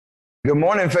Good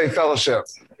morning, Faith Fellowship.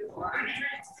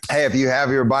 Hey, if you have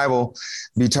your Bible,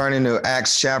 be turning to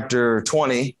Acts chapter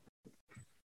 20.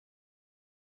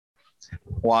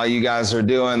 While you guys are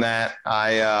doing that,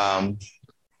 I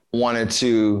wanted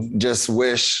to just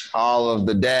wish all of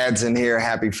the dads in here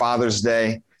happy Father's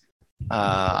Day.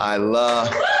 I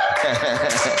love,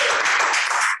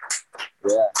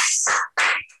 yes.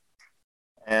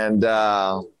 And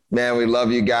man, we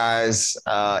love you guys.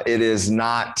 It is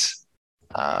not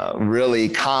really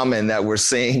common that we're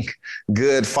seeing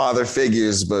good father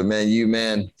figures, but man, you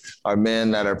men are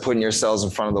men that are putting yourselves in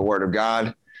front of the Word of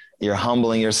God. You're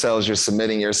humbling yourselves, you're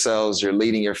submitting yourselves, you're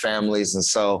leading your families. And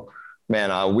so,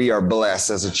 man, we are blessed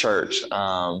as a church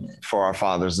for our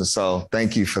fathers. And so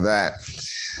thank you for that.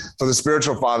 For the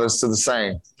spiritual fathers, to the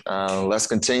same. Let's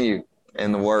continue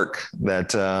in the work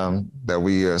that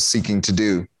we are seeking to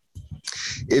do.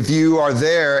 If you are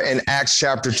there in Acts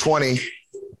chapter 20,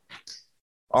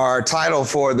 our title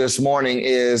for this morning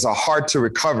is A Heart to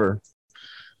Recover.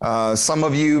 Some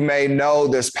of you may know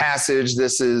this passage.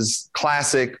 This is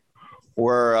classic,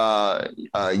 where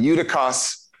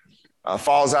Eutychus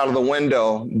falls out of the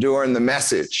window during the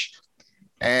message.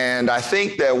 And I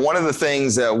think that one of the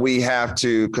things that we have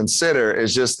to consider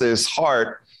is just this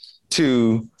heart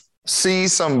to see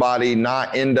somebody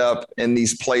not end up in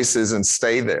these places and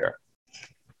stay there.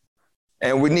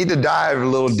 And we need to dive a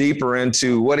little deeper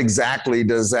into what exactly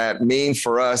does that mean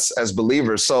for us as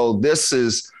believers. So this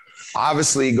is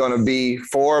obviously going to be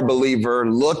for a believer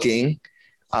looking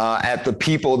at the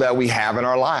people that we have in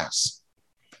our lives.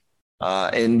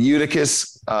 In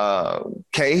Eutychus'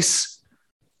 case,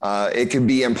 it could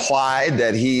be implied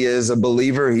that he is a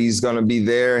believer. He's going to be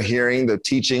there hearing the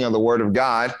teaching of the Word of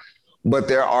God. But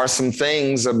there are some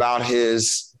things about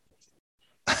his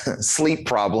sleep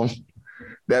problem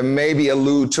that maybe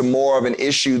allude to more of an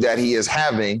issue that he is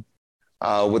having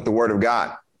with the Word of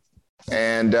God.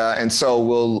 And so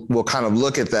we'll kind of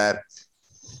look at that.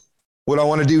 What I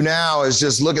want to do now is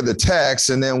just look at the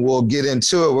text, and then we'll get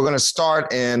into it. We're going to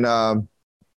start in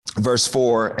verse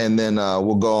 4, and then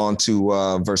we'll go on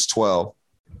to verse 12.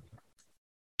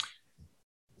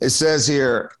 It says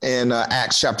here in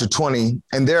Acts chapter 20,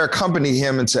 and there accompanied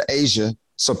him into Asia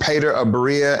Sopater of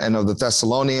Berea and of the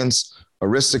Thessalonians,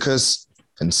 Aristarchus,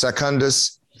 and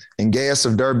Secundus, and Gaius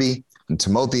of Derbe, and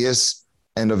Timotheus,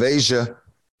 and of Asia,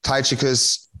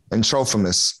 Tychicus, and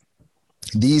Trophimus.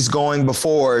 These going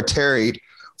before tarried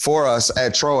for us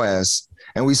at Troas,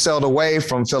 and we sailed away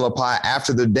from Philippi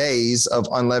after the days of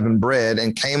unleavened bread,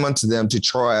 and came unto them to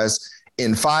Troas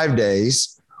in 5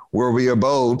 days, where we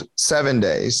abode 7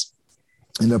 days.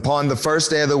 And upon the first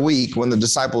day of the week, when the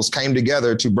disciples came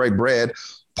together to break bread,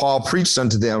 Paul preached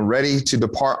unto them, ready to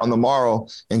depart on the morrow,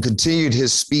 and continued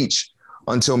his speech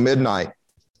until midnight.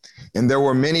 And there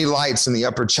were many lights in the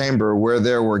upper chamber where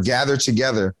there were gathered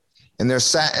together. And there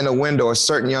sat in a window a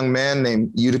certain young man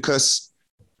named Eutychus,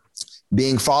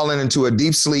 being fallen into a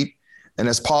deep sleep. And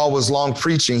as Paul was long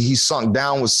preaching, he sunk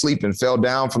down with sleep and fell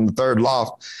down from the third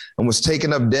loft and was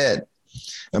taken up dead.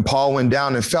 And Paul went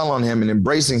down and fell on him, and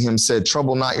embracing him said,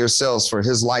 Trouble not yourselves, for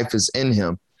his life is in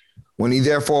him. When he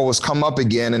therefore was come up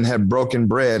again and had broken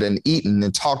bread and eaten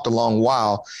and talked a long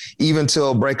while, even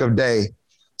till break of day,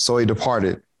 so he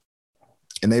departed.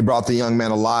 And they brought the young man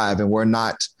alive and were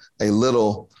not a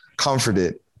little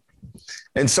comforted.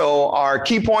 And so our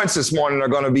key points this morning are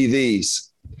going to be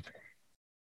these.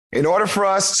 In order for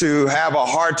us to have a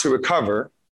heart to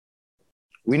recover,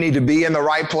 we need to be in the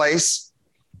right place.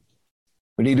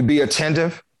 We need to be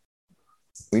attentive.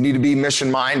 We need to be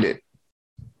mission-minded.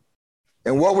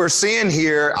 And what we're seeing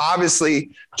here, obviously,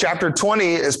 chapter 20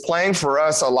 is playing for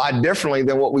us a lot differently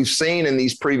than what we've seen in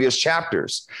these previous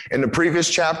chapters. In the previous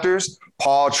chapters,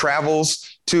 Paul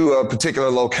travels to a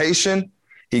particular location.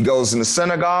 He goes in the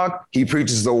synagogue. He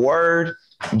preaches the word.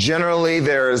 Generally,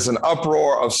 there is an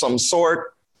uproar of some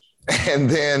sort. And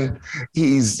then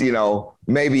he's,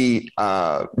 maybe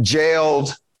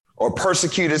jailed or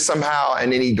persecuted somehow.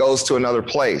 And then he goes to another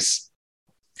place.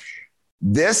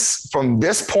 From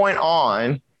this point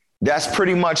on, that's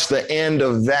pretty much the end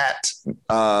of that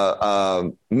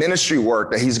ministry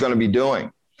work that he's going to be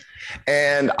doing.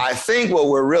 And I think what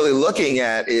we're really looking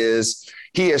at is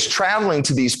he is traveling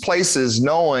to these places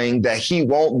knowing that he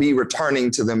won't be returning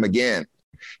to them again.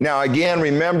 Now, again,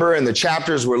 remember in the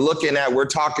chapters we're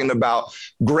talking about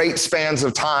great spans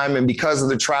of time. And because of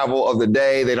the travel of the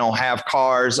day, they don't have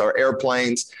cars or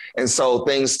airplanes. And so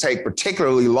things take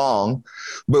particularly long.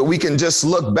 But we can just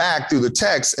look back through the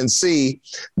text and see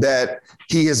that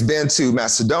he has been to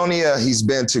Macedonia. He's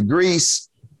been to Greece,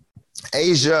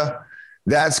 Asia.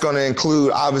 That's going to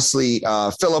include, obviously,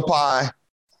 Philippi.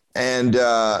 and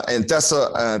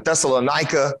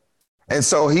Thessalonica. And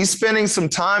so he's spending some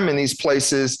time in these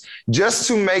places just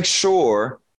to make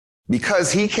sure,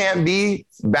 because he can't be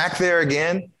back there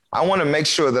again, I want to make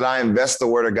sure that I invest the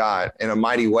word of God in a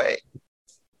mighty way.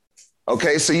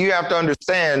 Okay, so you have to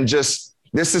understand, just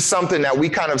this is something that we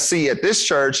kind of see at this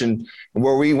church, and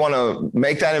where we want to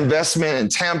make that investment in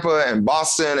Tampa and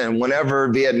Boston, and whenever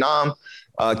Vietnam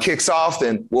kicks off,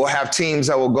 then we'll have teams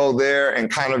that will go there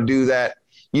and kind of do that,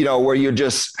 where you're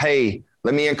just, hey,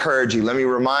 let me encourage you, let me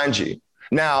remind you.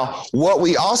 Now, what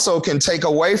we also can take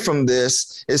away from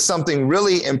this is something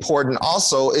really important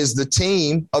also, is the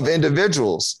team of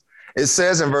individuals. It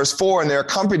says in verse 4, and they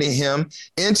accompanied him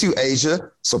into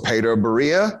Asia. So Peter of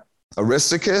Berea,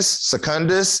 Aristarchus,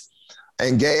 Secundus,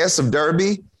 and Gaius of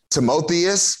Derbe,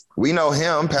 Timotheus, we know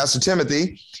him, Pastor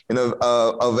Timothy, and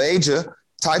of Asia,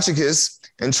 Tychicus,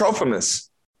 and Trophimus.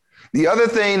 The other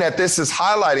thing that this is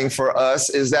highlighting for us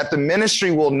is that the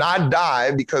ministry will not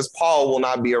die because Paul will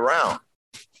not be around.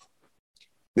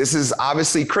 This is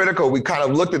obviously critical. We kind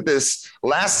of looked at this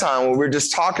last time when we were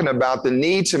just talking about the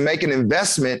need to make an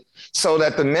investment so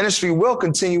that the ministry will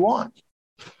continue on.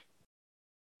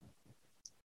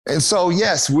 And so,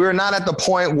 yes, we're not at the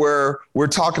point where we're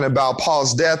talking about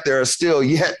Paul's death. There are still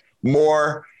yet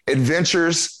more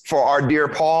adventures for our dear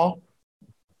Paul,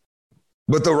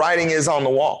 but the writing is on the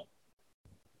wall.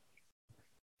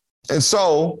 And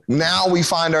so now we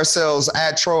find ourselves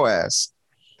at Troas.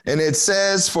 And it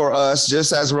says for us,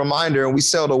 just as a reminder, and we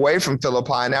sailed away from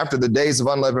Philippi, and after the days of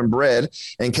unleavened bread,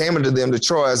 and came unto them to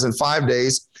Troas in 5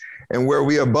 days, and where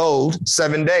we abode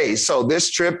 7 days. So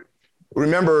this trip,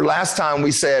 remember last time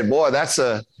we said, boy,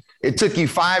 it took you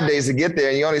 5 days to get there,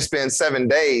 and you only spend 7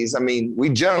 days. I mean, we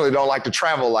generally don't like to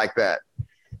travel like that.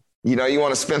 You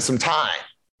want to spend some time.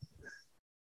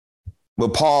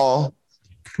 But Paul,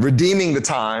 redeeming the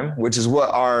time, which is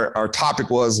what our topic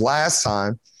was last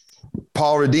time,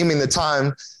 Paul, redeeming the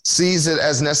time, sees it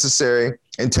as necessary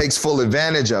and takes full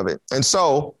advantage of it. And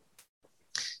so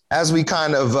as we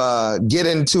kind of get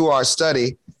into our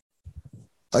study,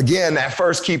 again, that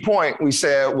first key point we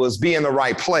said was be in the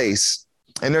right place.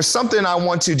 And there's something I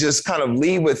want to just kind of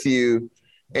leave with you.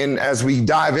 And as we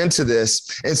dive into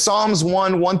this, in Psalms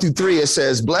 1:1-3, it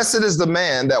says, blessed is the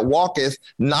man that walketh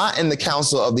not in the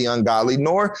counsel of the ungodly,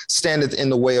 nor standeth in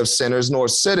the way of sinners, nor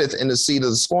sitteth in the seat of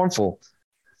the scornful.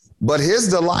 But his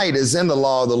delight is in the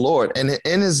law of the Lord, and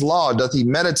in his law doth he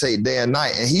meditate day and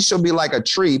night. And he shall be like a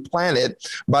tree planted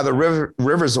by the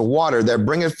rivers of water, that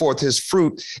bringeth forth his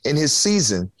fruit in his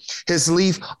season. His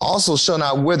leaf also shall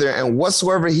not wither, and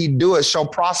whatsoever he doeth shall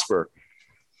prosper.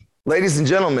 Ladies and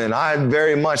gentlemen, I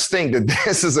very much think that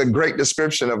this is a great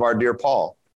description of our dear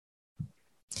Paul.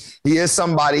 He is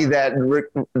somebody that,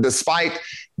 despite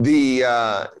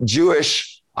the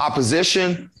Jewish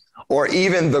opposition, or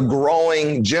even the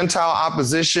growing Gentile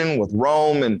opposition with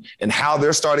Rome and how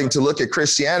they're starting to look at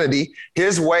Christianity,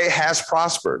 his way has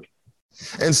prospered.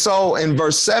 And so in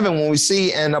verse 7, when we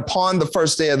see, and upon the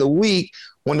first day of the week,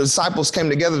 when the disciples came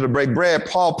together to break bread,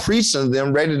 Paul preached unto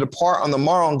them, ready to depart on the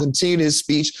morrow, and continued his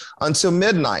speech until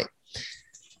midnight.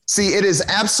 See, it is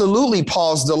absolutely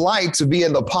Paul's delight to be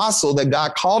an apostle that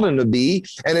God called him to be,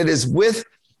 and it is with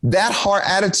that heart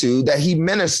attitude that he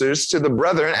ministers to the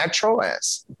brethren at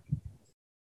Troas.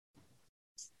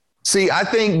 See, I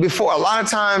think before, a lot of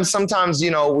times, sometimes,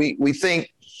 we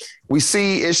think we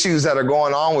see issues that are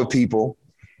going on with people,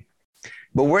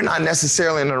 but we're not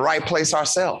necessarily in the right place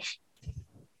ourselves.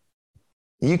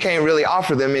 You can't really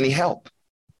offer them any help.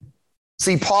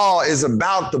 See, Paul is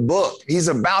about the book. He's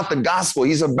about the gospel.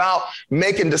 He's about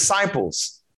making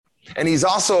disciples. And he's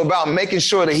also about making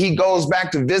sure that he goes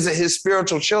back to visit his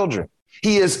spiritual children.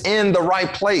 He is in the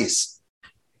right place.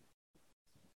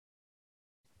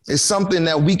 It's something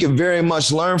that we can very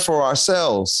much learn for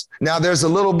ourselves. Now, there's a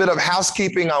little bit of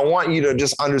housekeeping I want you to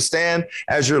just understand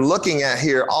as you're looking at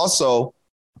here also,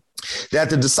 that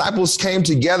the disciples came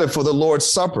together for the Lord's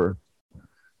Supper.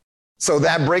 So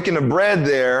that breaking of bread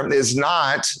there is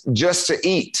not just to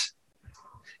eat.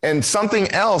 And something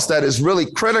else that is really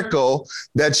critical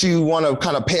that you want to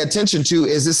kind of pay attention to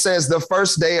is it says the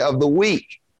first day of the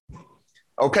week.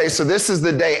 Okay, so this is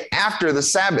the day after the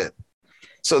Sabbath.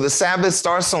 So the Sabbath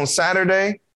starts on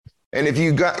Saturday, and if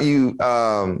you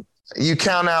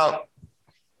count out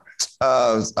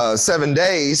 7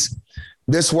 days,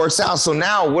 this works out. So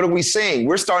now what are we seeing?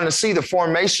 We're starting to see the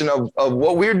formation of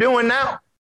what we're doing now.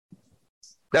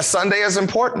 That Sunday is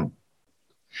important.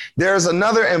 There's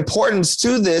another importance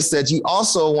to this that you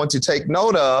also want to take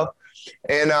note of.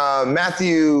 In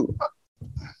Matthew,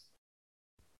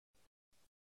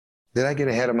 did I get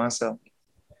ahead of myself?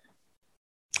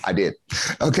 I did.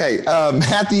 Okay.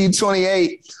 Matthew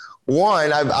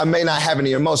 28:1. I may not have it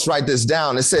here. Most write this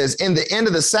down. It says, in the end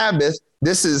of the Sabbath,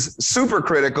 this is super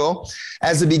critical.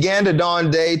 As it began to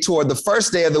dawn day toward the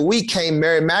first day of the week, came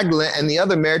Mary Magdalene and the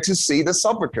other Mary to see the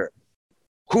sepulchre.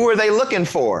 Who are they looking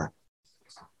for?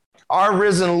 Our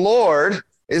risen Lord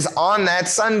is on that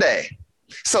Sunday.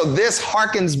 So this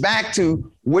harkens back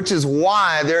to, which is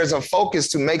why there is a focus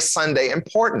to make Sunday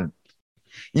important.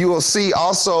 You will see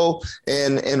also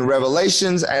in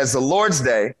Revelations as the Lord's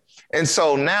Day. And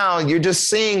so now you're just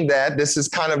seeing that this is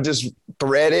kind of just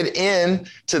threaded in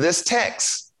to this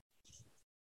text.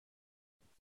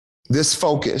 This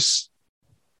focus.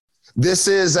 This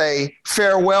is a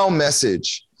farewell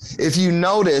message. If you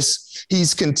notice,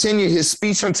 he's continued his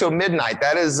speech until midnight.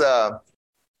 That's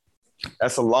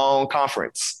a long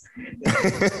conference.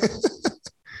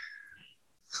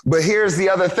 But here's the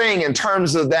other thing in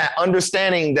terms of that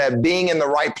understanding that being in the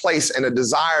right place and a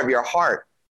desire of your heart.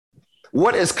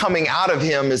 What is coming out of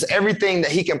him is everything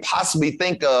that he can possibly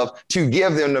think of to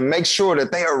give them to make sure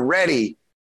that they are ready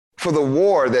for the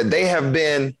war that they have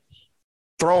been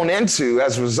thrown into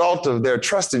as a result of their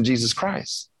trust in Jesus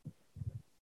Christ.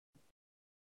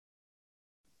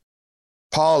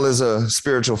 Paul is a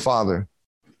spiritual father.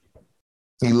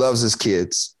 He loves his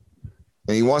kids.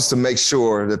 And he wants to make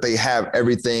sure that they have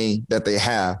everything that they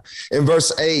have. In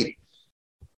verse 8,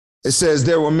 it says,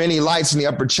 there were many lights in the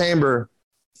upper chamber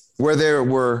where they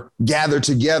were gathered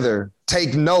together.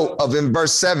 Take note of in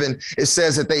verse 7, it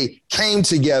says that they came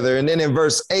together. And then in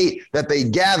verse 8, that they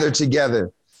gathered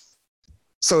together.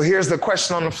 So here's the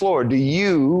question on the floor. Do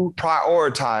you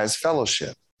prioritize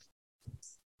fellowship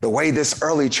the way this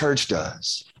early church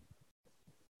does?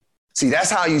 See,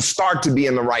 that's how you start to be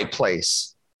in the right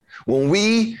place. When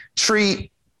we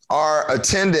treat our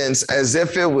attendance as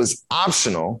if it was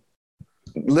optional,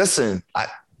 listen,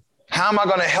 how am I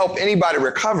going to help anybody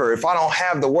recover if I don't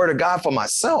have the word of God for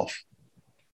myself?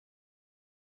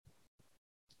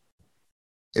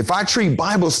 If I treat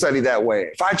Bible study that way,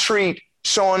 if I treat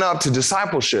showing up to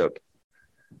discipleship,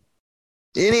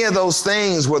 any of those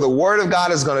things where the word of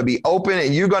God is going to be open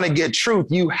and you're going to get truth,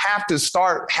 you have to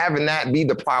start having that be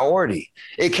the priority.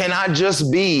 It cannot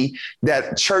just be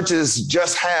that churches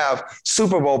just have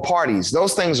Super Bowl parties.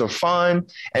 Those things are fun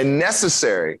and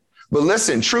necessary. But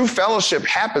listen, true fellowship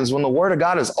happens when the word of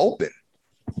God is open.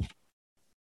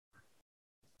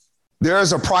 There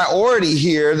is a priority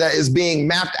here that is being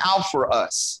mapped out for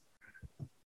us.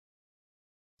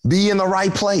 Be in the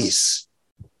right place.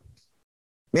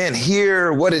 Man,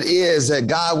 hear what it is that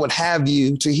God would have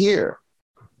you to hear.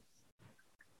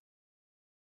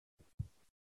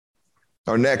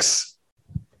 Our next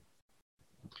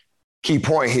key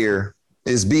point here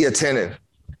is be attentive.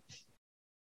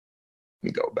 Let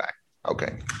me go back.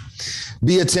 Okay.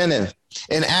 Be attentive.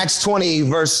 In Acts 20,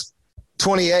 verse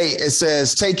 28, it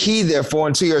says, take heed, therefore,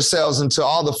 unto yourselves and to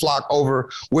all the flock over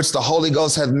which the Holy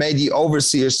Ghost hath made ye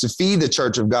overseers to feed the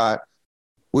church of God,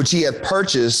 which he hath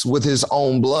purchased with his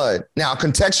own blood. Now,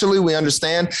 contextually, we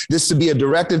understand this to be a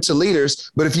directive to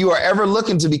leaders, but if you are ever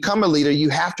looking to become a leader, you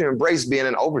have to embrace being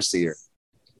an overseer.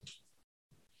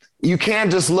 You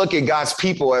can't just look at God's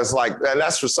people as like,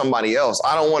 that's for somebody else.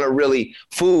 I don't want to really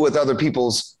fool with other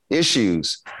people's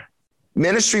issues.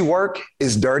 Ministry work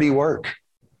is dirty work.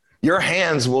 Your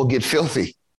hands will get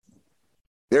filthy.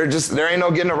 There ain't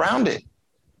no getting around it.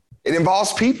 It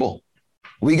involves people.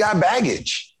 We got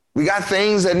baggage. We got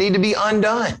things that need to be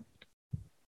undone.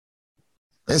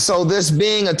 And so this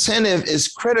being attentive is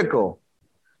critical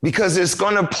because it's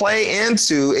going to play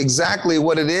into exactly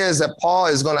what it is that Paul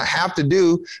is going to have to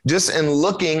do just in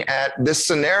looking at this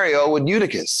scenario with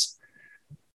Eutychus.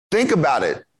 Think about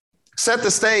it. Set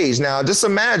the stage. Now, just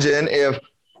imagine if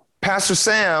Pastor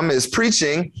Sam is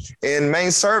preaching in main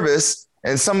service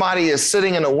and somebody is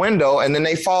sitting in a window and then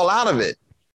they fall out of it.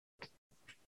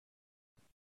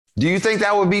 Do you think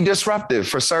that would be disruptive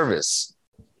for service?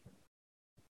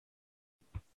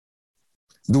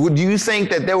 Do you think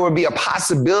that there would be a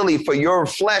possibility for your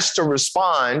flesh to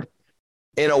respond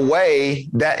in a way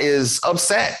that is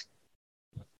upset?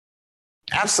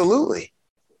 Absolutely.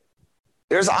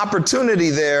 There's opportunity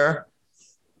there,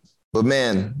 but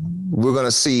man, we're going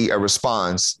to see a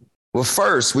response. Well,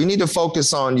 first, we need to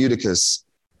focus on Eutychus.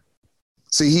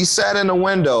 See, he sat in a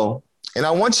window. And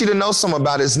I want you to know something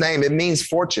about his name. It means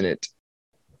fortunate.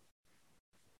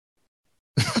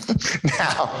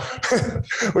 Now,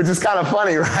 which is kind of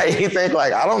funny, right? You think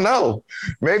like, I don't know.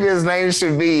 Maybe his name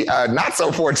should be not so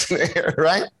fortunate,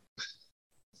 right?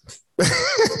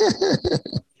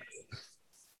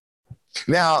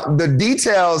 Now, the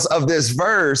details of this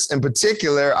verse in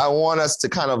particular, I want us to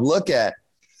kind of look at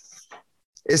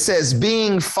It says,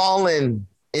 being fallen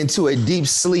into a deep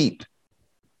sleep.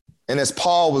 And as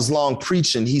Paul was long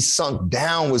preaching, he sunk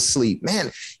down with sleep. Man,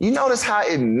 you notice how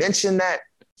it mentioned that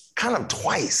kind of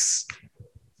twice.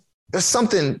 There's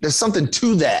something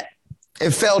to that. It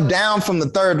fell down from the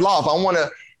third loft. I want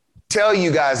to tell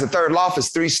you guys the third loft is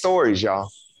 3 stories, y'all.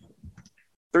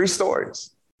 3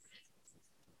 stories.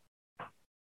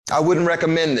 I wouldn't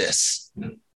recommend this.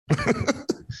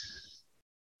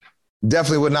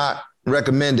 Definitely would not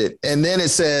recommend it. And then it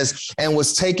says, and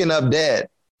was taken up dead.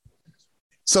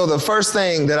 So the first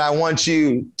thing that I want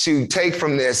you to take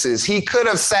from this is he could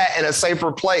have sat in a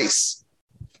safer place.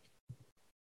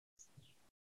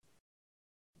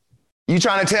 You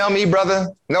trying to tell me, brother,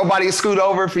 nobody scoot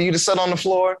over for you to sit on the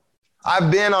floor?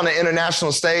 I've been on an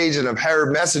international stage and I've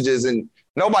heard messages and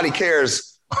nobody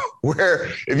cares where,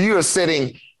 if you are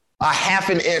sitting a half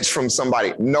an inch from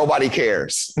somebody, nobody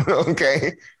cares.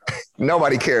 Okay.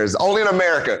 Nobody cares. Only in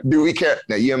America do we care.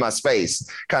 Now you're in my space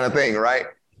kind of thing, right?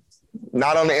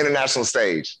 Not on the international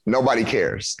stage. Nobody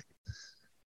cares.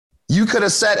 You could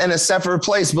have sat in a separate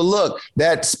place, but look,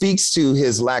 that speaks to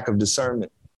his lack of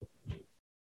discernment.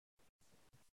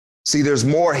 See, there's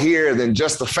more here than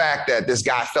just the fact that this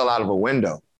guy fell out of a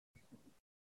window.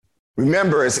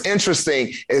 Remember, it's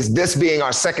interesting, is this being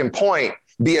our second point,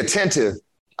 be attentive.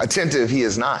 Attentive he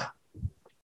is not.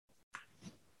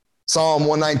 Psalm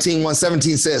 119,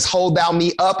 117 says, hold thou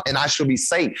me up and I shall be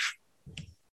safe.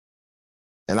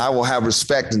 And I will have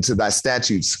respect unto thy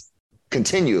statutes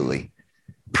continually.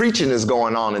 Preaching is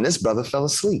going on and this brother fell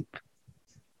asleep.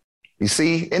 You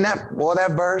see, in that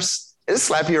verse, it'll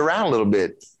slap you around a little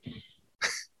bit.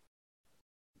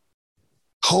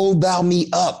 Hold thou me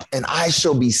up and I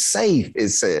shall be safe, it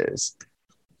says.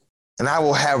 And I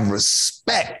will have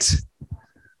respect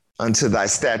unto thy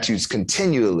statutes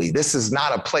continually. This is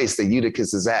not a place that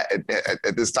Eutychus is at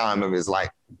this time of his life.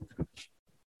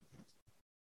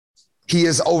 He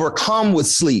is overcome with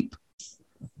sleep,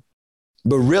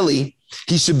 but really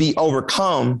he should be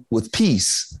overcome with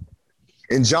peace.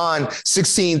 In John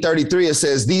 16:33, it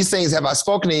says, these things have I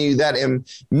spoken to you, that in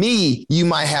me you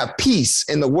might have peace.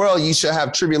 In the world you shall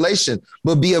have tribulation,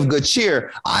 but be of good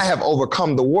cheer. I have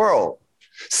overcome the world.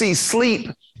 See,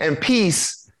 sleep and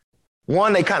peace,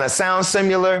 one, they kind of sound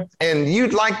similar. And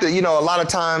you'd like to, a lot of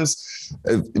times,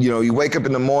 you wake up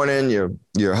in the morning,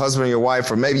 your husband, your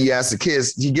wife, or maybe you ask the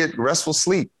kids, do you get restful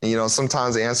sleep? And,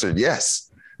 sometimes they answered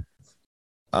yes.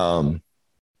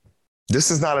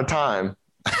 This is not a time.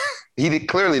 He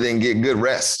clearly didn't get good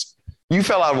rest. You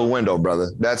fell out of a window,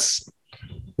 brother. That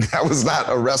was not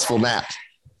a restful nap.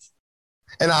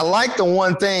 And I like the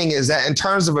one thing is that in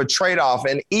terms of a trade-off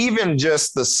and even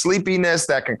just the sleepiness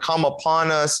that can come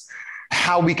upon us,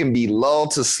 how we can be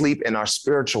lulled to sleep in our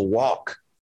spiritual walk,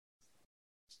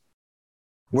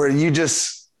 where you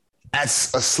just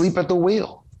asleep at the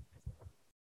wheel.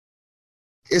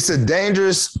 It's a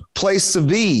dangerous place to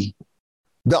be.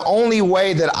 The only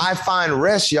way that I find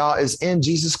rest, y'all, is in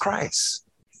Jesus Christ.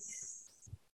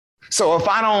 So if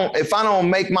I don't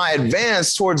make my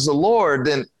advance towards the Lord,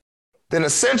 then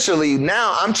essentially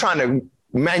now I'm trying to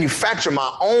manufacture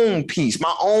my own peace,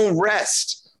 my own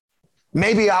rest.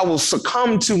 Maybe I will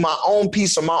succumb to my own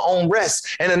peace or my own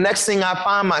rest. And the next thing I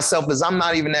find myself is I'm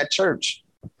not even at church.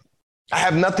 I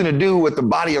have nothing to do with the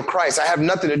body of Christ. I have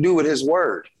nothing to do with his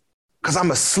word because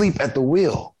I'm asleep at the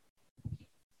wheel.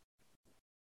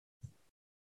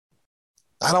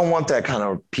 I don't want that kind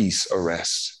of peace or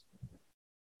rest.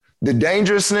 The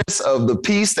dangerousness of the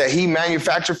peace that he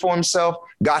manufactured for himself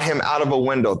got him out of a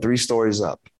window 3 stories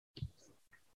up.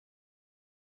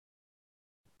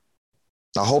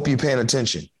 I hope you're paying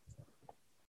attention.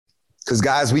 Because,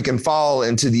 guys, we can fall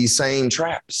into these same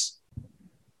traps.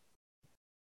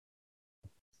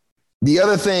 The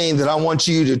other thing that I want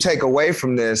you to take away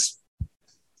from this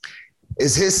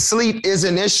is his sleep is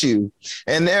an issue.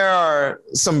 And there are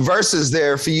some verses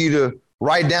there for you to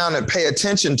write down and pay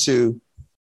attention to.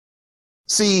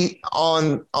 See,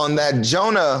 on that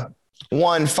Jonah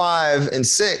 1, 5, and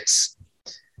 6,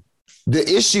 the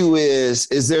issue is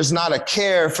there's not a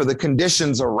care for the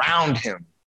conditions around him.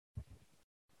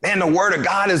 Man, the word of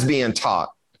God is being taught.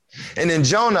 And in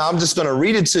Jonah, I'm just going to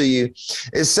read it to you.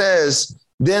 It says,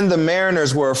 then the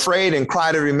mariners were afraid and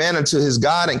cried every man unto his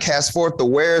God and cast forth the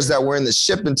wares that were in the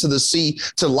ship into the sea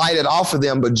to light it off of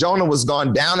them. But Jonah was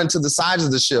gone down into the sides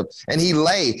of the ship, and he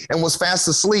lay and was fast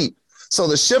asleep. So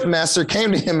the shipmaster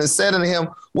came to him and said unto him,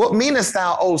 what meanest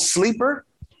thou, O sleeper?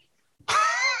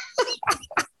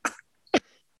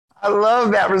 I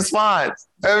love that response.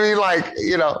 I mean,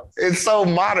 it's so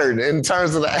modern in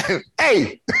terms of that.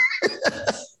 Hey,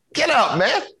 get up,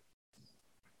 man.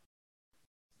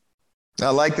 I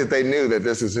like that they knew that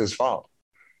this is his fault.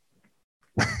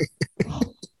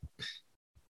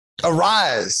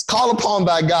 Arise, call upon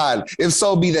thy God, if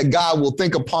so be that God will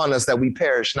think upon us that we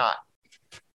perish not.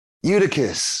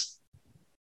 Eutychus,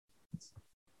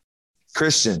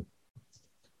 Christian,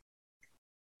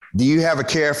 do you have a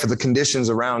care for the conditions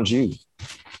around you?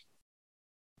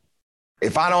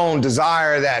 If I don't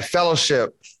desire that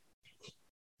fellowship,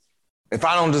 if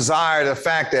I don't desire the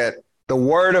fact that the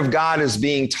word of God is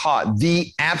being taught,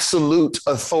 the absolute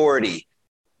authority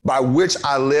by which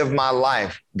I live my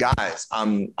life, guys,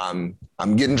 I'm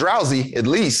getting drowsy, at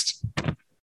least.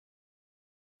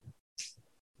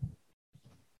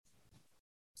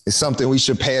 It's something we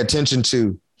should pay attention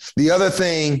to. The other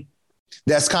thing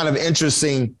that's kind of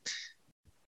interesting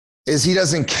is he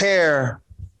doesn't care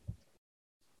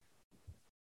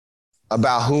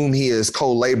about whom he is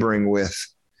co-laboring with.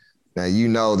 Now, you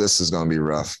know this is going to be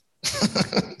rough.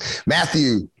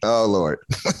 Matthew, oh Lord,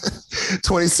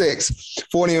 26,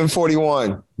 40 and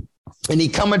 41. And he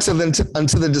cometh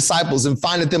unto the disciples and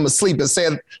findeth them asleep and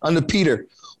said unto Peter,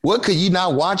 what, could you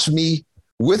not watch me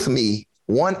with me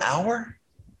 1 hour?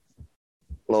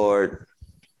 Lord,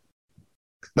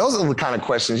 those are the kind of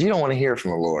questions you don't want to hear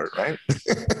from the Lord, right?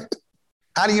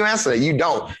 How do you answer that? You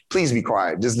don't. Please be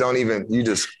quiet. Just don't even, you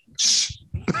just shh.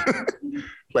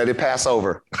 Let it pass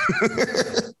over.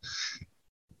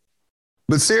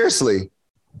 But seriously,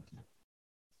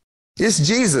 it's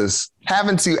Jesus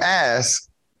having to ask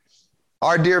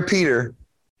our dear Peter,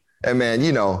 and man,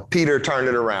 you know, Peter turned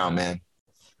it around, man.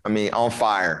 I mean, on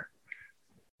fire.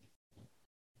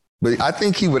 But I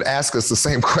think he would ask us the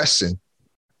same question.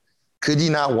 Could you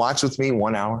not watch with me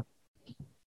 1 hour?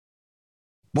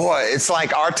 Boy, it's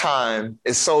like our time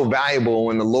is so valuable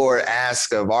when the Lord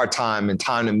asks of our time and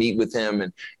time to meet with him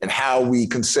and how we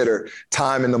consider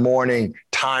time in the morning,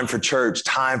 time for church,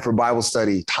 time for Bible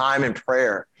study, time in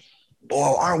prayer.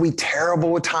 Boy, aren't we terrible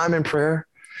with time in prayer?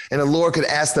 And the Lord could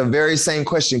ask the very same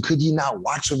question. Could you not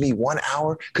watch with me 1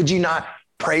 hour? Could you not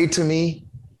pray to me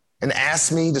and ask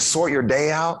me to sort your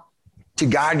day out, to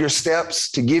guide your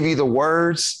steps, to give you the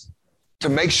words, to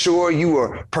make sure you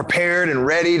are prepared and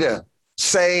ready to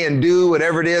say and do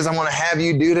whatever it is I want to have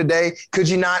you do today? Could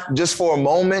you not just for a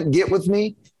moment get with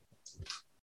me?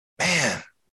 Man.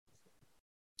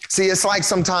 See, it's like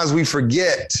sometimes we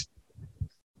forget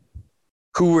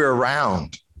who we're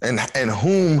around and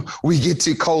whom we get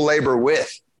to co-labor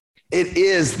with. It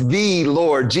is the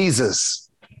Lord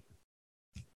Jesus.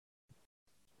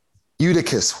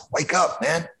 Eutychus, wake up,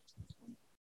 man.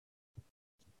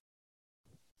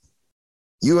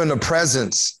 You in the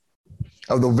presence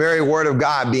of the very word of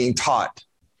God being taught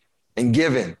and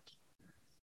given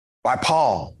by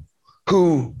Paul,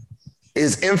 who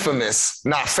is infamous,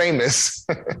 not famous,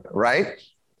 right?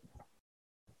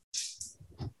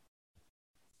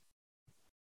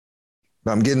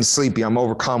 But I'm getting sleepy. I'm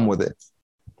overcome with it.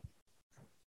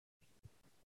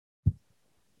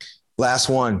 Last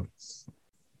one.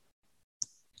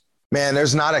 Man,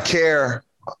 there's not a care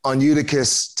on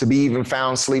Eutychus to be even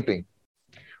found sleeping.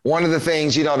 One of the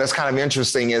things, you know, that's kind of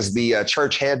interesting is the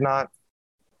church head nod,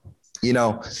 you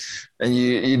know, and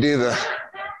you do the,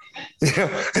 you know,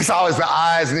 it's always the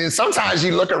eyes. And then sometimes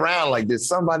you look around like, did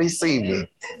somebody see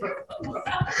me?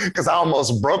 Because I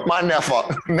almost broke my neck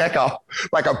off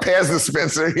like a Pez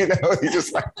dispenser, you know, you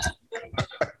just like.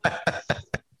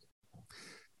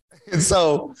 And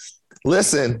so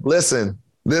listen,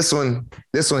 this one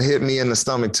hit me in the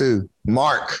stomach too.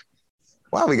 Mark.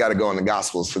 Why we got to go in the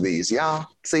Gospels for these? Y'all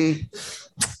see? It's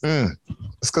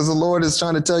because the Lord is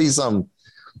trying to tell you something.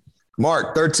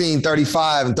 Mark 13,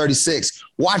 35 and 36.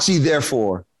 Watch ye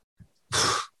therefore,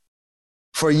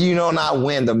 for you know not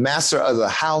when the master of the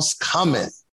house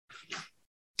cometh,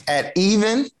 at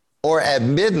even or at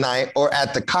midnight or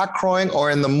at the cock crowing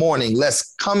or in the morning,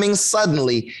 lest coming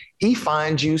suddenly he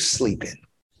find you sleeping.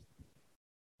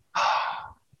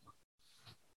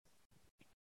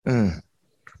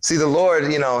 See, the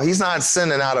Lord, you know, he's not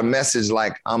sending out a message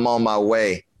like I'm on my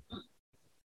way.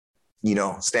 You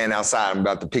know, stand outside, I'm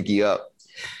about to pick you up.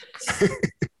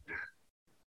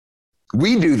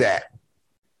 We do that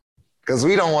because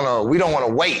we don't want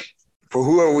to wait for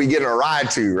whoever we getting a ride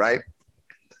to, right?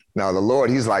 No, the Lord,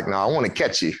 he's like, no, I want to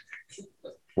catch you.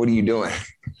 What are you doing?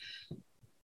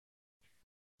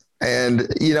 And,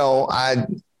 you know,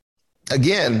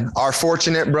 our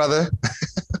fortunate brother,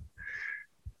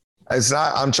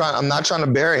 I'm not trying to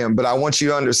bury him, but I want you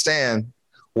to understand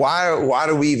why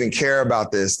do we even care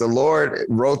about this? The Lord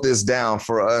wrote this down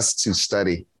for us to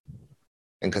study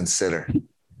and consider.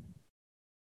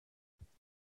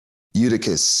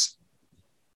 Eutychus,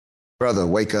 brother,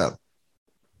 wake up.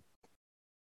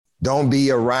 Don't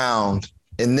be around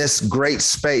in this great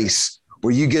space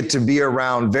where you get to be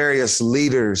around various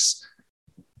leaders,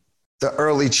 the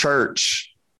early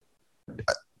church.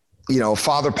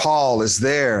 Father Paul is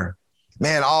there.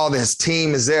 Man, all this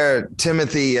team is there.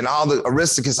 Timothy and all the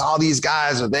Aristarchus, all these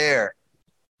guys are there.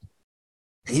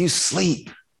 And you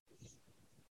sleep.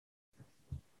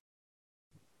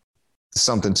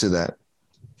 Something to that.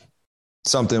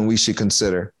 Something we should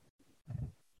consider.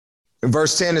 In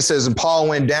verse 10, it says, and Paul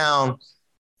went down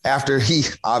after he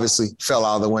obviously fell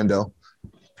out of the window.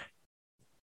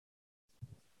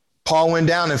 Paul went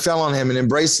down and fell on him and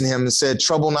embracing him and said,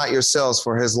 trouble not yourselves,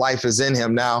 for his life is in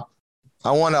him. Now,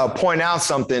 I want to point out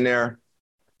something there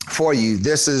for you.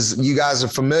 You guys are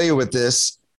familiar with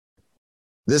this.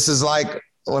 This is like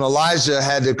when Elijah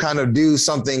had to kind of do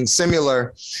something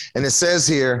similar. And it says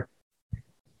here,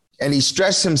 and he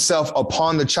stretched himself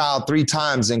upon the child 3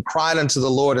 times and cried unto the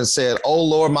Lord and said, O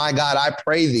Lord, my God, I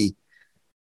pray thee.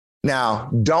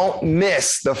 Now, don't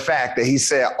miss the fact that he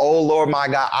said, O Lord, my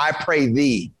God, I pray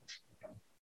thee.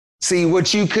 See,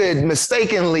 what you could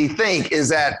mistakenly think is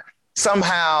that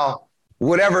somehow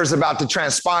whatever is about to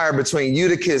transpire between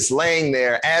Eutychus laying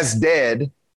there as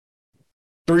dead,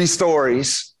 3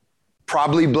 stories,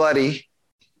 probably bloody.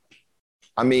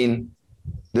 I mean,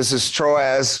 this is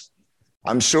Troas.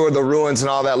 I'm sure the ruins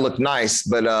and all that look nice,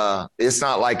 but it's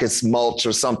not like it's mulch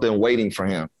or something waiting for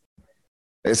him.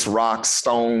 It's rocks,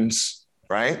 stones,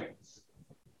 right?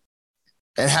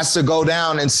 It has to go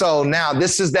down. And so now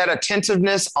this is that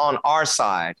attentiveness on our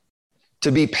side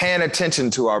to be paying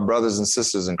attention to our brothers and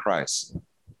sisters in Christ.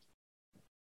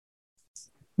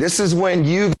 This is when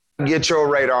you get your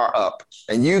radar up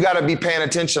and you got to be paying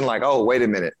attention like, oh, wait a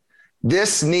minute.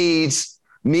 This needs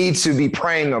me to be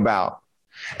praying about.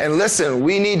 And listen,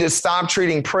 we need to stop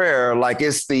treating prayer like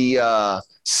it's the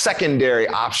secondary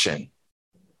option.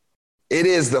 It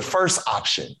is the first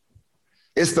option.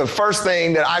 It's the first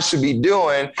thing that I should be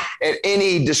doing at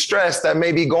any distress that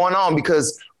may be going on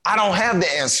because I don't have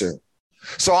the answer.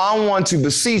 So I want to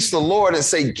beseech the Lord and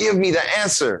say, give me the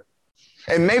answer.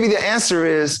 And maybe the answer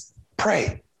is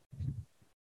pray.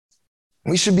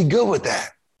 We should be good with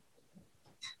that.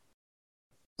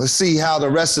 Let's see how the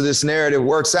rest of this narrative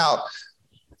works out.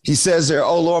 He says there,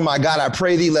 oh Lord, my God, I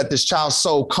pray thee, let this child's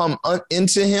soul come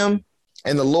into him.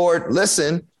 And the Lord,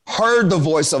 listen, heard the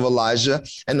voice of Elijah,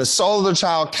 and the soul of the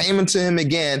child came into him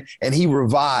again, and he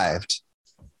revived.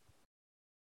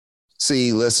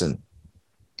 See, listen,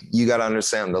 you got to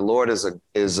understand, the Lord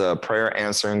is a prayer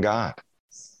answering God.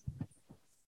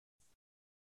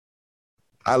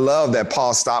 I love that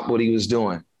Paul stopped what he was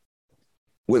doing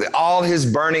with all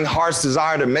his burning heart's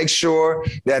desire to make sure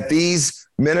that these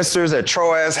ministers at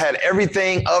Troas had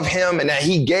everything of him and that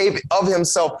he gave of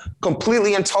himself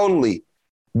completely and totally.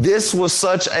 This was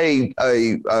such a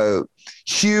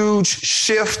huge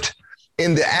shift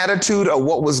in the attitude of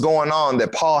what was going on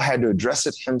that Paul had to address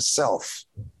it himself.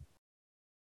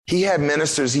 He had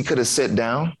ministers he could have sit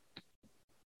down.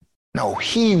 No,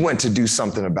 he went to do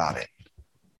something about it.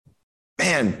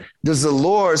 Man, does the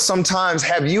Lord sometimes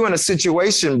have you in a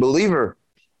situation, believer,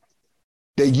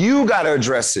 that you got to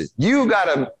address it? You got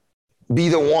to be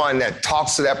the one that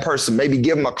talks to that person, maybe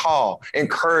give them a call,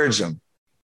 encourage them,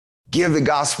 give the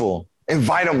gospel,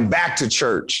 invite them back to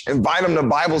church, invite them to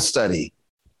Bible study.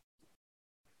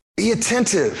 Be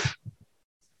attentive.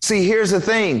 See, here's the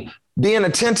thing. Being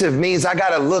attentive means I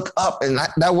got to look up, and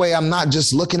that way I'm not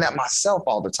just looking at myself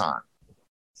all the time.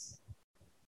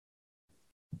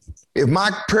 If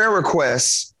my prayer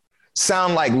requests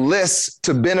sound like lists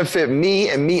to benefit me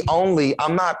and me only,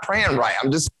 I'm not praying right.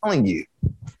 I'm just telling you.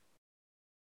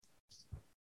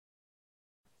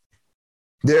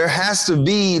 There has to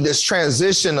be this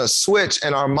transition, a switch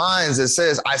in our minds that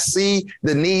says, I see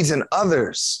the needs in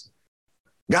others.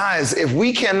 Guys, if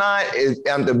we cannot,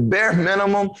 at the bare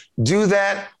minimum, do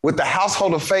that with the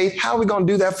household of faith, how are we going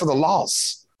to do that for the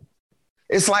lost?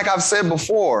 It's like I've said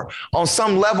before, on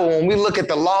some level, when we look at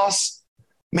the lost,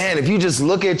 man, if you just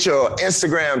look at your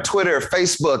Instagram, Twitter,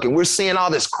 Facebook, and we're seeing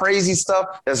all this crazy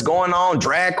stuff that's going on,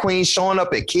 drag queens showing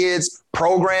up at kids'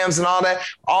 programs and all that,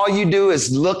 all you do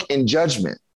is look in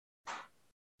judgment.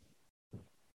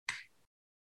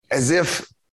 As if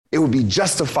it would be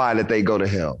justified that they go to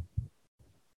hell.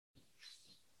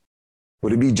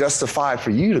 Would it be justified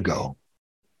for you to go?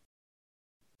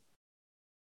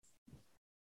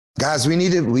 Guys, we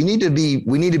need to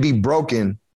be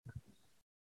broken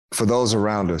for those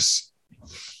around us.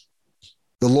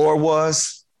 The Lord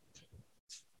was,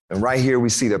 and right here we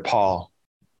see that Paul,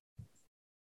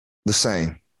 the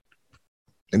same.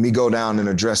 Let me go down and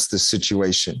address this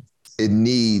situation. It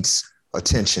needs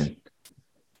attention.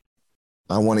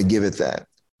 I want to give it that.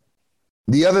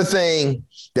 The other thing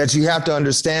that you have to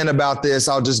understand about this,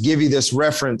 I'll just give you this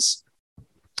reference,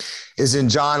 is in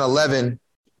John 11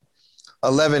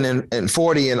 and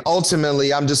 40. And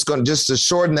ultimately, I'm just going to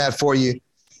shorten that for you.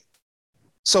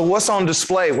 So what's on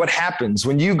display? What happens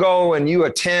when you go and you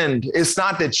attend? It's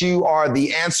not that you are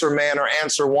the answer man or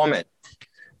answer woman,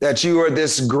 that you are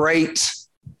this great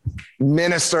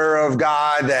minister of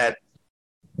God that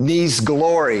needs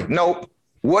glory. Nope.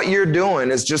 What you're doing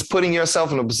is just putting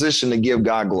yourself in a position to give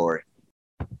God glory.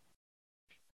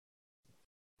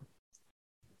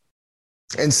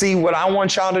 And see, what I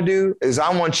want y'all to do is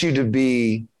I want you to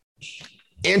be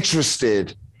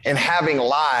interested in having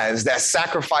lives that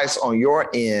sacrifice on your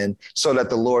end so that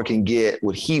the Lord can get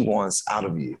what he wants out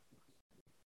of you.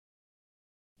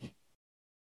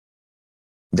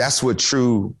 That's what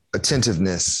true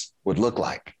attentiveness would look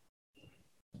like.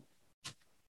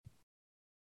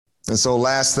 And so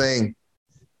last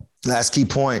key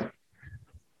point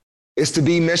is to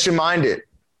be mission-minded.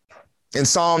 In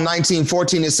Psalm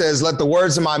 19:14, it says, let the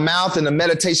words of my mouth and the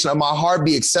meditation of my heart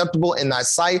be acceptable in thy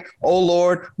sight, O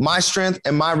Lord, my strength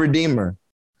and my redeemer.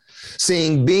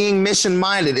 Seeing being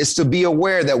mission-minded is to be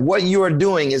aware that what you are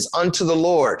doing is unto the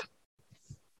Lord.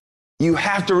 You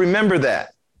have to remember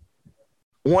that.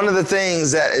 One of the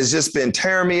things that has just been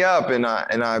tearing me up, and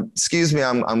I excuse me,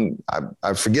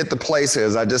 I forget the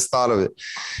places. I just thought of it.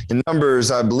 In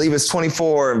Numbers, I believe it's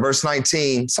 24 and verse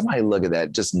 19. Somebody look at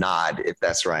that. Just nod if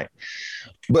that's right.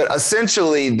 But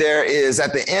essentially, there is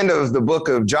at the end of the book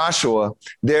of Joshua,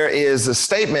 there is a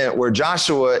statement where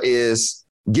Joshua is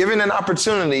given an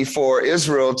opportunity for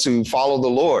Israel to follow the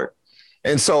Lord.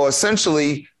 And so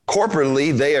essentially,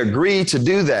 corporately, they agree to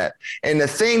do that. And the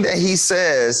thing that he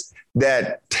says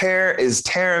that is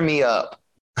tearing me up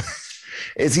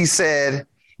is he said,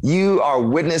 you are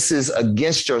witnesses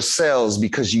against yourselves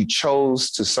because you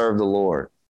chose to serve the Lord.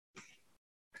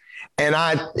 And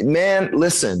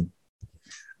listen,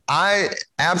 I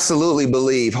absolutely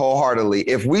believe wholeheartedly,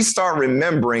 if we start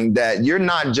remembering that you're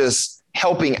not just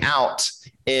helping out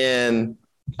in,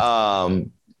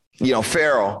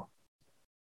 Pharaoh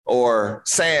or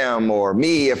Sam or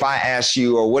me, if I ask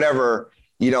you or whatever,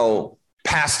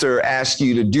 pastor asks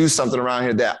you to do something around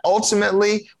here, that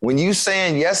ultimately, when you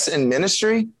saying yes in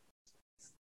ministry,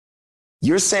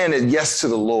 you're saying it yes to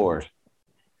the Lord.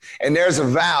 And there's a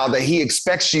vow that he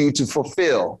expects you to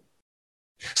fulfill.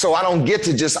 So I don't get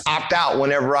to just opt out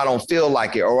whenever I don't feel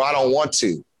like it or I don't want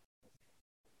to.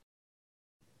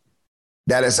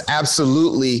 That is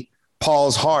absolutely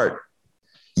Paul's heart.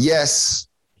 Yes,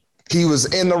 he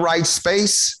was in the right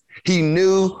space. He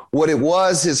knew what it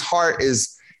was. His heart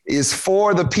is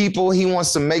for the people. He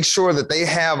wants to make sure that they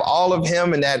have all of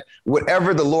him, and that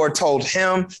whatever the Lord told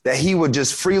him, that he would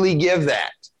just freely give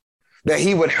that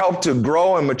he would help to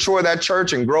grow and mature that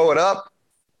church and grow it up.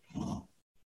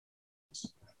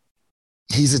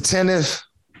 He's attentive.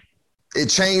 It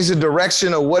changed the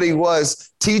direction of what he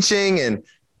was teaching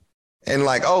and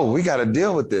like, oh, we got to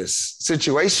deal with this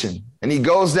situation. And he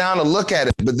goes down to look at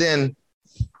it, but then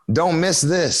don't miss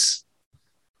this.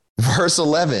 Verse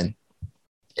 11.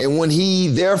 And when he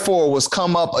therefore was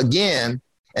come up again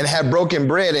and had broken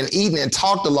bread and eaten and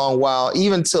talked a long while,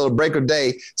 even till the break of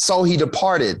day, so he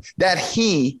departed. That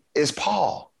he is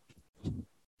Paul.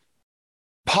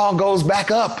 Paul goes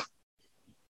back up.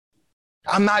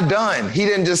 I'm not done. He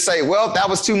didn't just say, well, that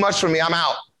was too much for me. I'm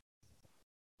out.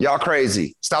 Y'all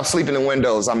crazy. Stop sleeping in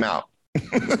windows. I'm out.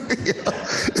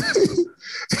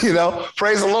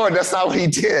 Praise the Lord. That's not what he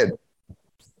did.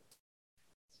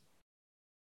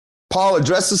 Paul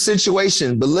addressed the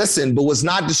situation, but was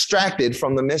not distracted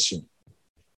from the mission.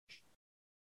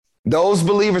 Those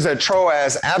believers at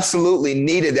Troas absolutely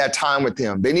needed that time with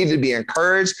him. They needed to be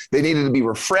encouraged. They needed to be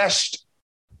refreshed.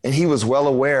 And he was well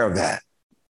aware of that.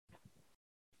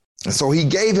 And so he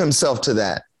gave himself to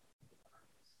that.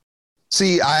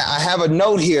 See, I have a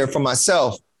note here for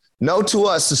myself. Note to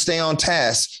us to stay on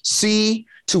task. See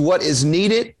to what is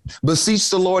needed, beseech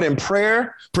the Lord in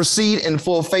prayer, proceed in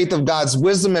full faith of God's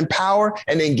wisdom and power,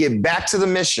 and then get back to the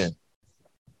mission.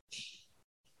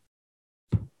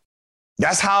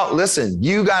 That's how,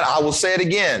 I will say it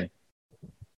again.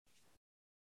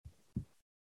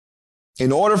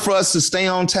 In order for us to stay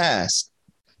on task,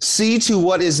 see to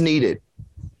what is needed.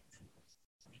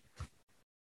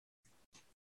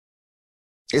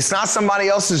 It's not somebody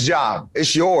else's job.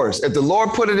 It's yours. If the Lord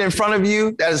put it in front of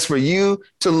you, that is for you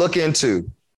to look into.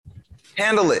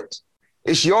 Handle it.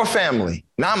 It's your family,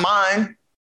 not mine.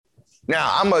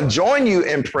 Now, I'm going to join you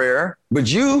in prayer,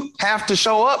 but you have to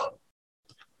show up.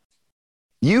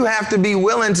 You have to be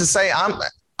willing to say, I'm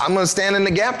going to stand in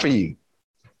the gap for you.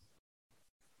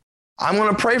 I'm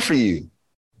going to pray for you.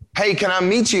 Hey, can I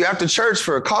meet you after church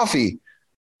for a coffee?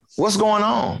 What's going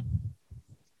on?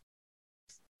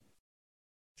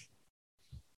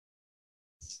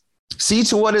 See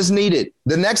to what is needed.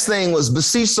 The next thing was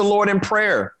beseech the Lord in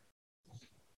prayer.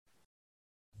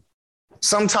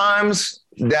 Sometimes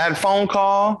that phone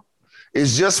call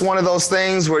is just one of those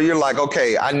things where you're like,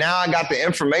 okay, now I got the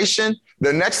information.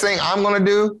 The next thing I'm going to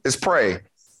do is pray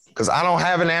because I don't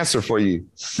have an answer for you.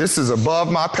 This is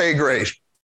above my pay grade.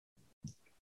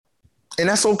 And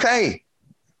that's okay.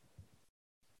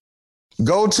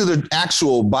 Go to the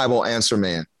actual Bible answer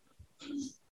man.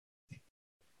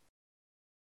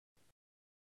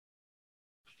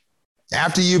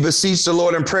 After you beseech the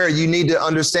Lord in prayer, you need to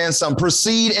understand something.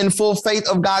 Proceed in full faith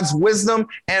of God's wisdom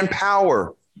and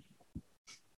power.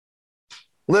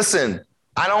 Listen,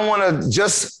 I don't want to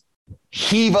just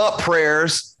heave up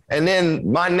prayers and then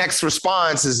my next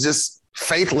response is just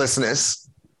faithlessness.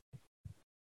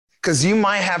 Because you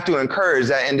might have to encourage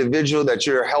that individual that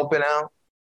you're helping out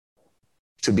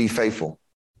to be faithful.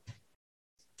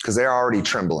 Because they're already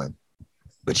trembling.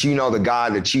 But you know the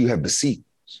God that you have beseeched,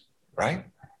 right?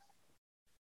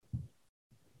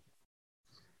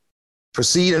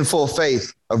 Proceed in full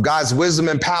faith of God's wisdom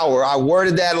and power. I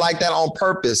worded that like that on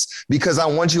purpose because I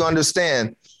want you to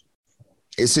understand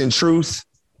it's in truth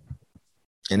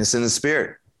and it's in the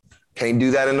spirit. Can't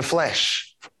do that in the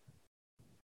flesh.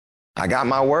 I got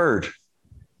my word.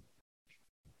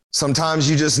 Sometimes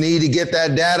you just need to get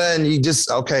that data and you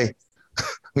just, okay,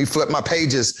 let me flip my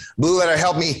pages. Blue letter,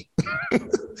 help me.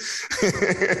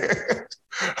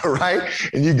 Right?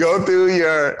 And you go through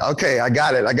okay, I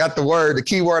got it. I got the word, the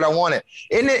key word I wanted.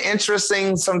 Isn't it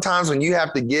interesting sometimes when you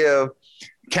have to give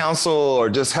counsel or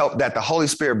just help that the Holy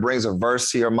Spirit brings a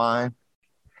verse to your mind?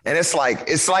 And it's like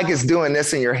it's doing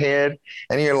this in your head.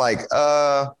 And you're like,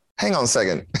 hang on a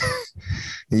second.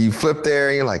 You flip there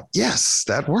and you're like, yes,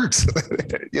 that works.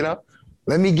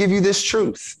 Let me give you this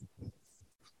truth.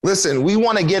 Listen, we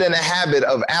want to get in a habit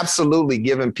of absolutely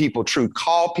giving people truth.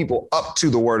 Call people up to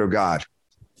the word of God.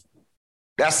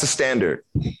 That's the standard.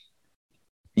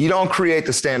 You don't create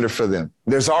the standard for them.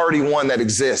 There's already one that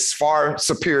exists far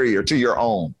superior to your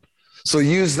own. So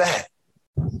use that.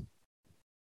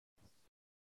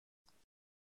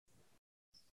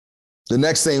 The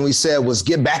next thing we said was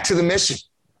get back to the mission.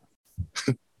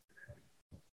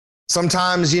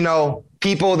 Sometimes,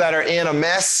 people that are in a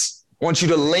mess want you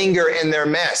to linger in their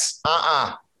mess.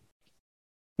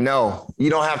 No, you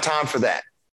don't have time for that.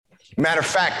 Matter of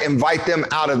fact, invite them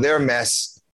out of their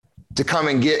mess to come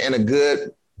and get in a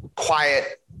good,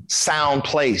 quiet, sound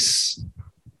place.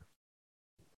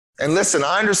 And listen,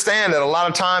 I understand that a lot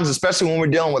of times, especially when we're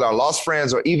dealing with our lost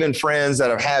friends or even friends that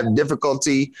have had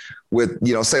difficulty with,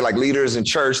 say like leaders in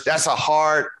church, that's a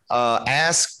hard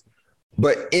ask.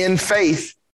 But in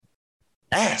faith,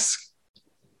 ask.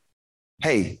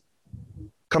 Hey,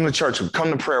 come to church,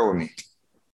 come to prayer with me.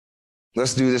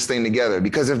 Let's do this thing together.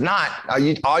 Because if not,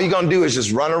 all you're going to do is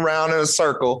just run around in a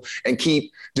circle and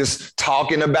keep just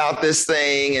talking about this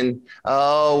thing and,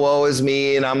 oh, woe is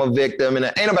me and I'm a victim. And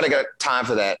ain't nobody got time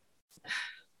for that.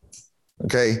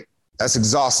 Okay, that's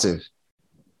exhaustive.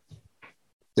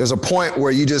 There's a point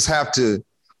where you just have to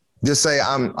just say,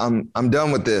 I'm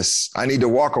done with this. I need to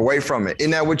walk away from it.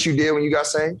 Isn't that what you did when you got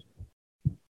saved?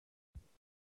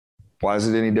 Why is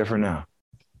it any different now?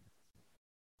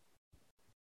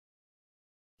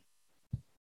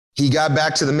 He got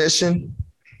back to the mission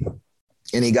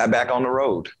and he got back on the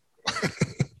road.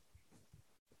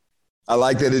 I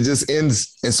like that it just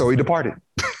ends. And so he departed.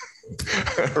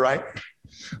 Right?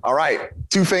 All right.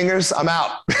 2 fingers. I'm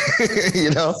out.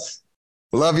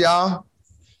 Love y'all.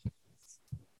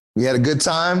 We had a good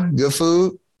time. Good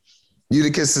food.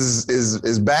 Eutychus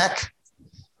is back.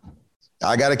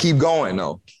 I got to keep going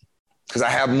though, because I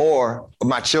have more of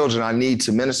my children I need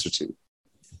to minister to.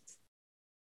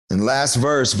 And last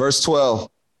verse 12,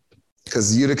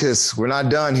 because Eutychus, we're not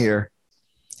done here.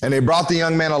 And they brought the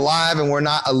young man alive and were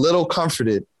not a little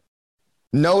comforted.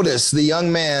 Notice the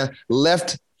young man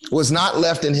was not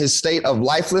left in his state of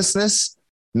lifelessness,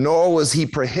 nor was he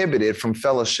prohibited from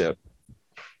fellowship.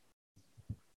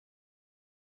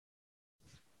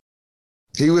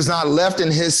 He was not left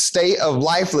in his state of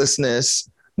lifelessness,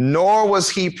 nor was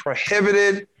he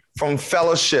prohibited from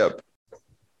fellowship.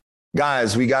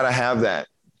 Guys, we got to have that.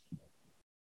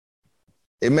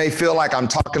 It may feel like I'm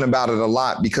talking about it a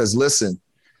lot because listen,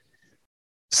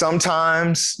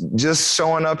 sometimes just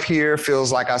showing up here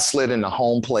feels like I slid in the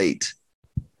home plate.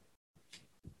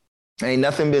 Ain't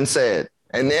nothing been said.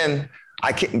 And then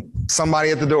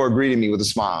somebody at the door greeted me with a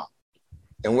smile.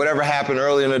 And whatever happened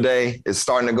earlier in the day is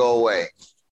starting to go away.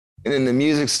 And then the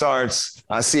music starts.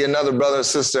 I see another brother or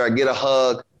sister. I get a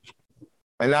hug.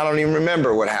 And I don't even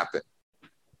remember what happened.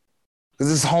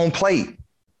 Because it's home plate.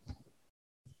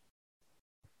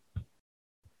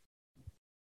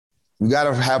 We got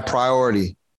to have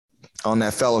priority on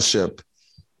that fellowship.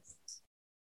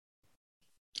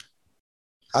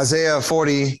 Isaiah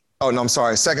 40, oh no, I'm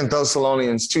sorry, 2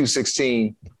 Thessalonians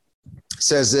 2:16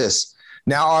 says this.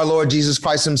 Now our Lord Jesus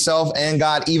Christ himself and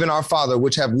God, even our Father,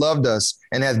 which have loved us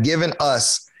and have given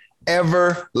us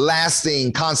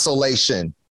everlasting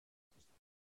consolation.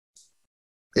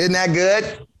 Isn't that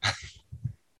good?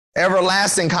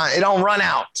 Everlasting, it don't run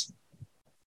out.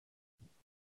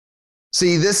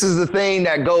 See, this is the thing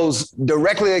that goes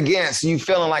directly against you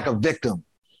feeling like a victim.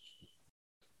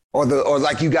 Or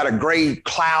like you got a gray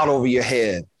cloud over your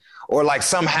head, or like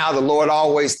somehow the Lord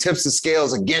always tips the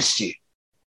scales against you.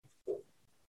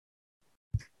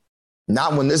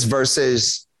 Not when this verse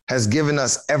says, has given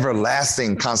us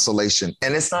everlasting consolation,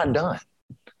 and it's not done.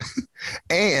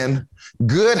 And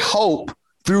good hope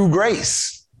through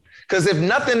grace. Because if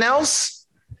nothing else,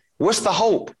 what's the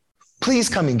hope? Please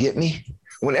come and get me.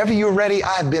 Whenever you're ready,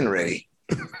 I've been ready.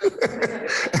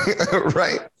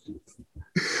 Right?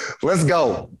 Let's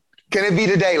go. Can it be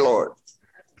today, Lord?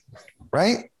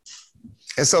 Right?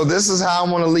 And so this is how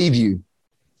I want to leave you.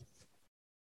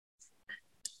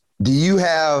 Do you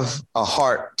have a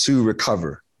heart to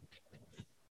recover?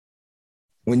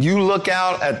 When you look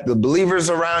out at the believers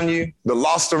around you, the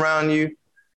lost around you,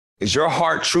 is your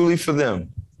heart truly for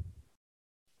them?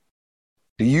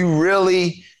 Do you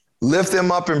really lift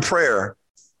them up in prayer?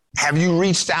 Have you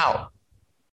reached out?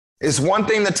 It's one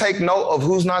thing to take note of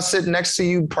who's not sitting next to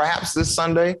you, perhaps this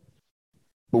Sunday,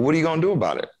 but what are you going to do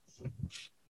about it?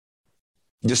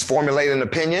 Just formulate an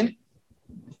opinion,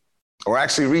 or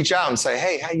actually reach out and say,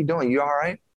 hey, how you doing? You all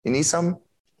right? You need something?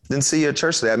 Didn't see you at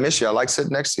church today. I miss you. I like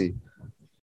sitting next to you.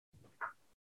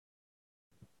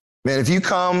 Man, if you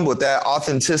come with that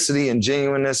authenticity and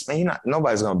genuineness, man,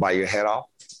 nobody's going to bite your head off.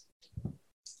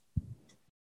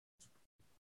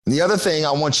 The other thing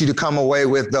I want you to come away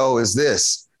with, though, is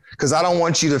this, because I don't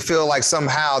want you to feel like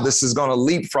somehow this is going to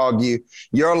leapfrog you.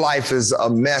 Your life is a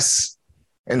mess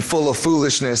and full of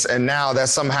foolishness, and now that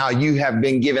somehow you have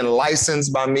been given license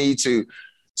by me to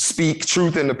speak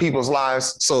truth into people's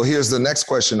lives. So here's the next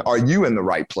question. Are you in the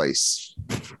right place?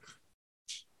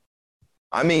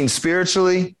 I mean,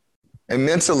 spiritually and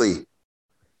mentally.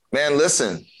 Man,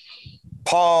 listen,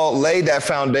 Paul laid that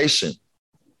foundation.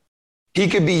 He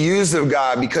could be used of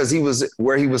God because he was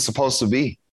where he was supposed to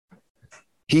be.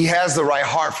 He has the right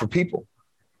heart for people.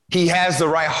 He has the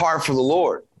right heart for the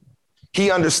Lord.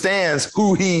 He understands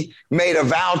who he made a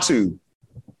vow to.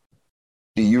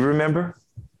 Do you remember?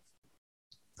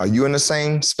 Are you in the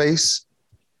same space?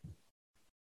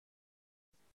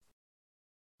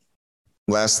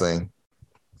 Last thing,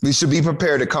 we should be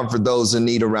prepared to comfort those in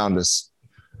need around us.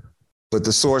 But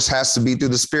the source has to be through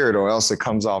the Spirit, or else it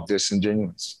comes off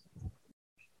disingenuous.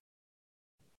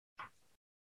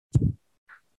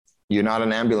 You're not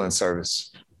an ambulance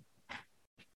service.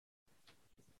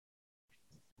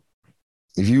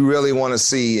 If you really want to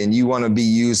see and you want to be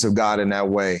used of God in that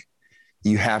way,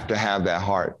 you have to have that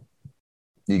heart.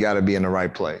 You got to be in the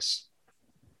right place.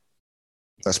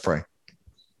 Let's pray.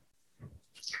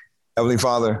 Heavenly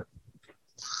Father,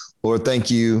 Lord, thank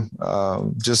you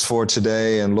just for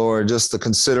today. And Lord, just the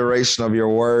consideration of your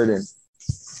word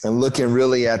and looking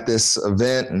really at this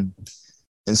event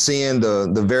and seeing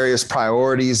the various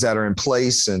priorities that are in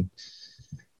place and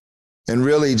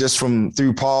really just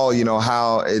through Paul, you know,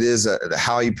 how it is,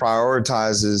 how he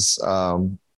prioritizes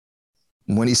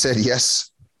when he said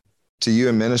yes to you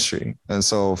in ministry. And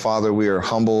so, Father, we are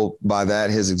humbled by that,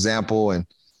 his example. And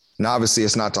obviously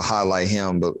it's not to highlight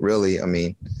him, but really, I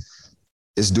mean,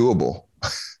 it's doable.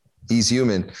 He's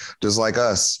human, just like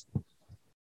us.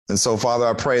 And so, Father,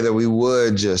 I pray that we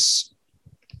would just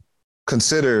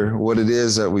consider what it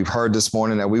is that we've heard this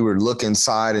morning, that we would look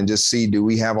inside and just see, do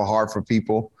we have a heart for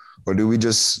people? Or do we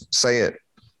just say it?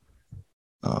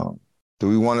 Do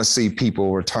we want to see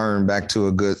people return back to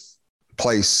a good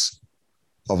place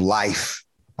of life,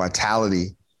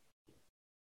 vitality,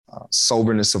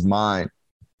 soberness of mind?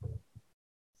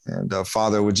 And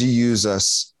Father, would you use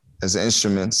us as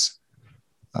instruments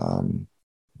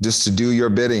just to do your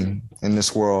bidding in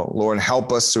this world? Lord,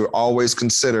 help us to always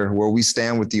consider where we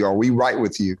stand with you. Are we right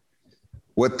with you?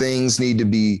 What things need to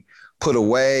be put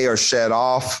away or shed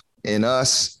off in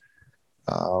us?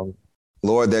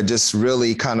 Lord, that just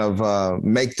really kind of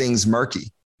make things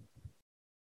murky.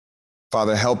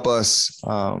 Father, help us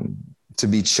to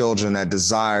be children that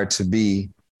desire to be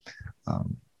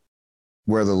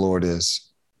where the Lord is.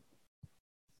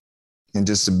 and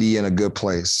just to be in a good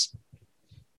place.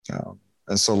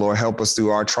 And so, Lord, help us through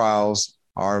our trials,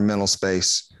 our mental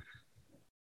space.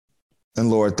 And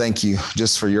Lord, thank you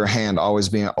just for your hand always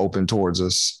being open towards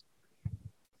us.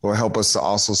 Lord, help us to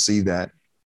also see that.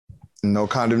 No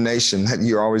condemnation, that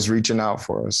you're always reaching out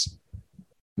for us.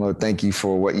 Lord, thank you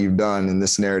for what you've done in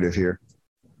this narrative here.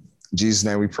 In Jesus'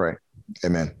 name we pray.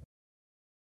 Amen.